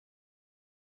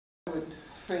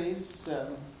phrase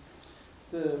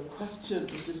the question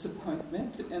of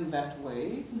disappointment in that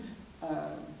way.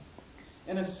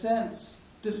 In a sense,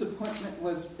 disappointment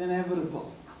was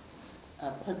inevitable,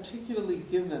 particularly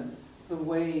given the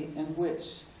way in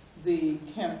which the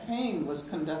campaign was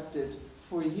conducted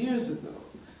 4 years ago.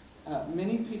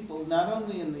 Many people, not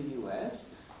only in the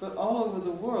U.S., but all over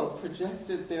the world,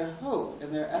 projected their hope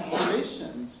and their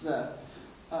aspirations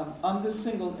on this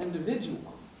single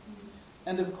individual.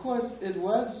 And of course, it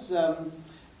was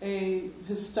a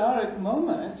historic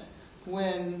moment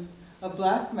when a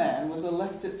black man was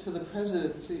elected to the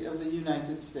presidency of the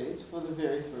United States for the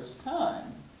very first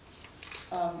time.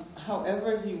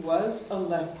 However, he was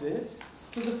elected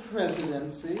to the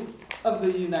presidency of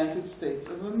the United States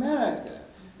of America,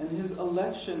 and his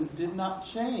election did not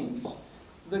change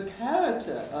the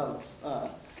character of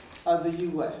the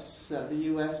U.S. The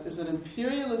U.S. is an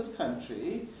imperialist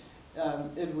country.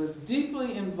 It was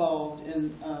deeply involved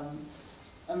in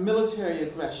a military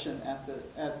aggression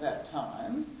at that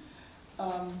time.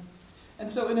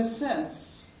 And so in a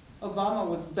sense, Obama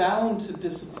was bound to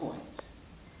disappoint.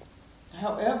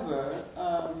 However,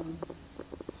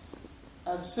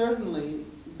 certainly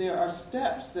there are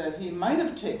steps that he might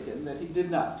have taken that he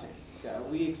did not take.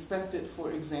 We expected,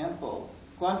 for example,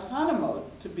 Guantanamo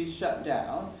to be shut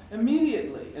down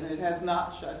immediately, and it has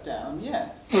not shut down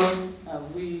yet.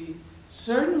 We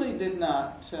certainly did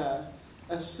not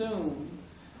assume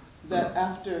that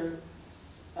after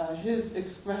his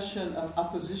expression of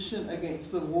opposition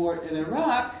against the war in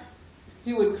Iraq,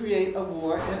 he would create a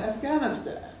war in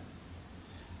Afghanistan.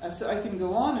 So I can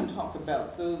go on and talk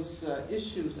about those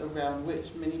issues around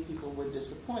which many people were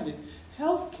disappointed.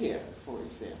 Healthcare, for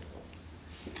example.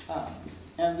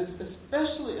 And this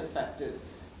especially affected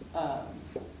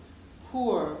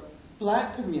poor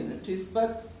black communities,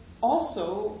 but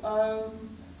also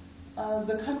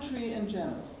the country in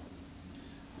general.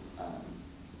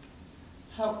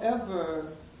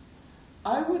 However,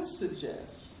 I would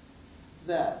suggest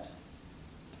that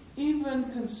even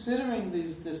considering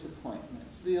these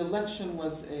disappointments, the election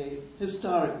was a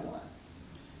historic one.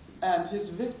 And his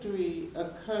victory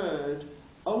occurred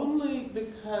only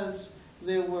because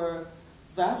there were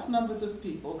vast numbers of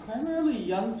people, primarily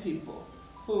young people,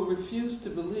 who refused to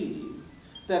believe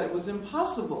that it was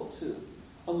impossible to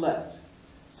elect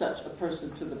such a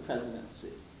person to the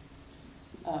presidency.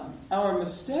 Our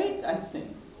mistake, I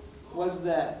think, was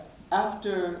that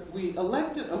after we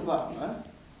elected Obama,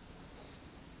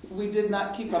 we did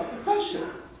not keep up the pressure.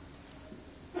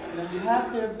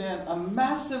 Had there been a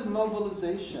massive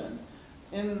mobilization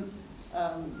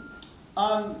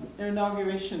on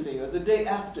Inauguration Day or the day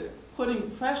after, putting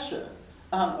pressure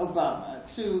on Obama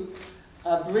to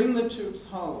bring the troops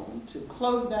home, to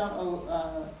close down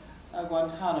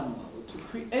Guantanamo, to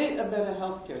create a better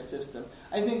healthcare system,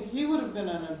 I think he would have been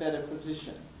in a better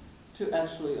position to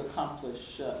actually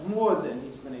accomplish more than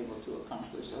he's been able to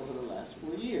accomplish over the last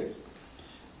 4 years.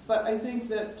 But I think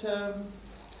that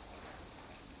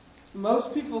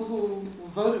most people who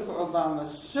voted for Obama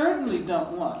certainly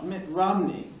don't want Mitt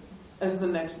Romney as the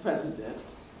next president.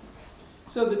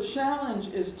 So the challenge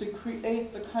is to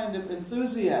create the kind of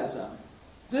enthusiasm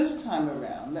this time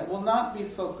around that will not be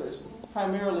focused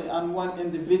primarily on one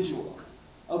individual,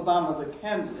 Obama the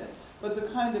candidate, but the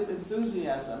kind of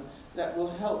enthusiasm that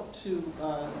will help to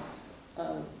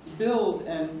build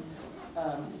and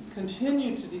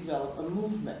continue to develop a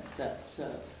movement that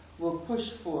will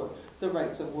push for the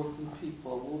rights of working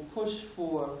people, will push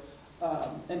for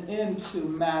an end to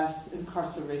mass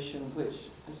incarceration, which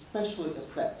especially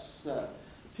affects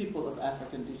people of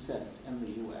African descent in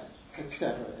the U.S., et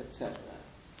cetera, et cetera.